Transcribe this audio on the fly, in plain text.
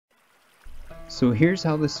So here's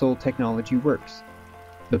how the solar technology works.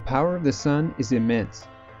 The power of the sun is immense.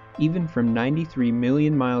 Even from 93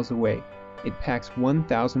 million miles away, it packs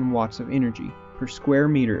 1,000 watts of energy per square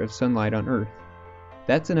meter of sunlight on Earth.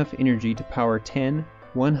 That's enough energy to power 10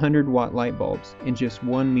 100-watt light bulbs in just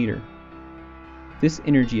 1 meter. This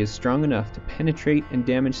energy is strong enough to penetrate and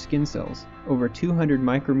damage skin cells over 200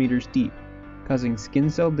 micrometers deep, causing skin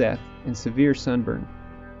cell death and severe sunburn.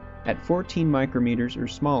 At 14 micrometers or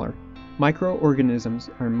smaller, microorganisms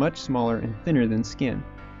are much smaller and thinner than skin,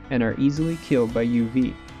 and are easily killed by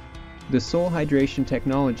UV. The solar hydration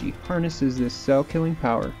technology harnesses this cell-killing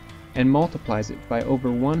power and multiplies it by over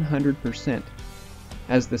 100%.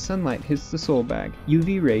 As the sunlight hits the solar bag,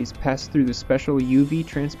 UV rays pass through the special UV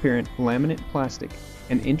transparent laminate plastic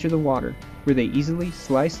and enter the water, where they easily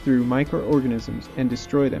slice through microorganisms and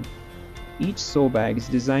destroy them. Each solar bag is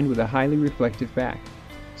designed with a highly reflective back,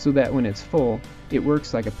 so that when it's full, it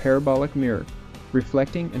works like a parabolic mirror,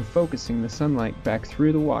 reflecting and focusing the sunlight back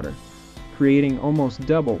through the water, creating almost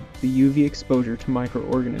double the UV exposure to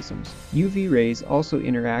microorganisms. UV rays also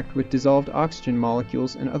interact with dissolved oxygen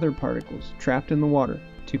molecules and other particles trapped in the water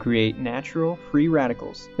to create natural free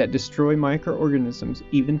radicals that destroy microorganisms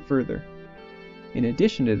even further. In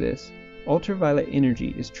addition to this, ultraviolet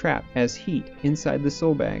energy is trapped as heat inside the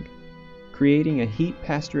solar bag, creating a heat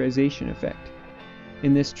pasteurization effect.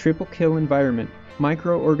 In this triple kill environment,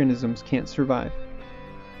 microorganisms can't survive.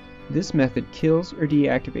 This method kills or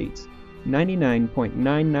deactivates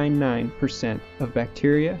 99.999% of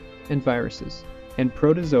bacteria and viruses, and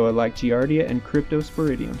protozoa like Giardia and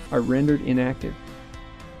Cryptosporidium are rendered inactive.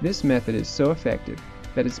 This method is so effective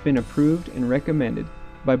that it's been approved and recommended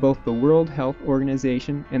by both the World Health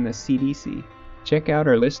Organization and the CDC. Check out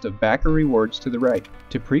our list of backer rewards to the right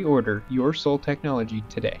to pre-order your solar technology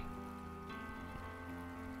today.